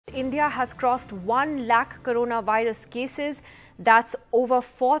India has crossed 1 lakh coronavirus cases. That's over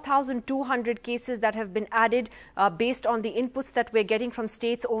 4,200 cases that have been added based on the inputs that we're getting from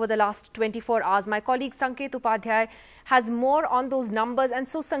states over the last 24 hours. My colleague Sanket Upadhyay has more on those numbers. And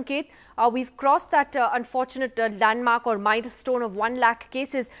so, Sanket, we've crossed that unfortunate landmark or milestone of 1 lakh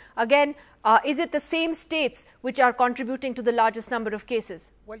cases. Again, is it the same states which are contributing to the largest number of cases?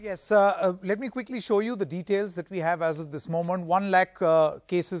 Well, yes. Let me quickly show you the details that we have as of this moment. 1 lakh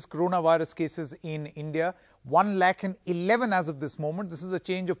cases, coronavirus cases in India. 1 lakh and 11 as of this moment. This is a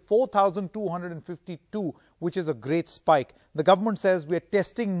change of 4,252, which is a great spike. The government says we are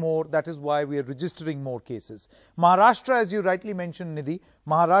testing more. That is why we are registering more cases. Maharashtra, as you rightly mentioned, Nidhi,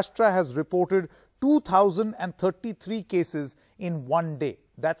 Maharashtra has reported 2,033 cases in 1 day.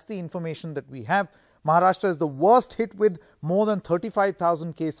 That's the information that we have. Maharashtra is the worst hit with more than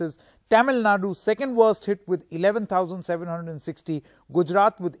 35,000 cases. Tamil Nadu, second worst hit with 11,760.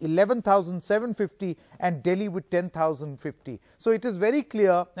 Gujarat with 11,750 and Delhi with 10,050. So it is very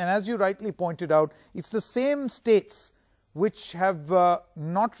clear, and as you rightly pointed out, it's the same states which have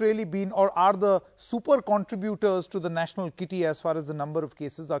not really been or are the super contributors to the national kitty as far as the number of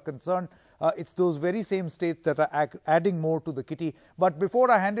cases are concerned. It's those very same states that are adding more to the kitty. But before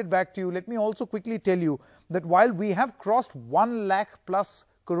I hand it back to you, let me also quickly tell you that while we have crossed 1 lakh plus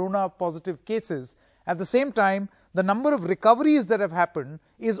corona positive cases, at the same time, the number of recoveries that have happened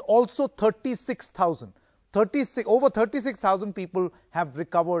is also 36,000. Over 36,000 people have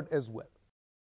recovered as well.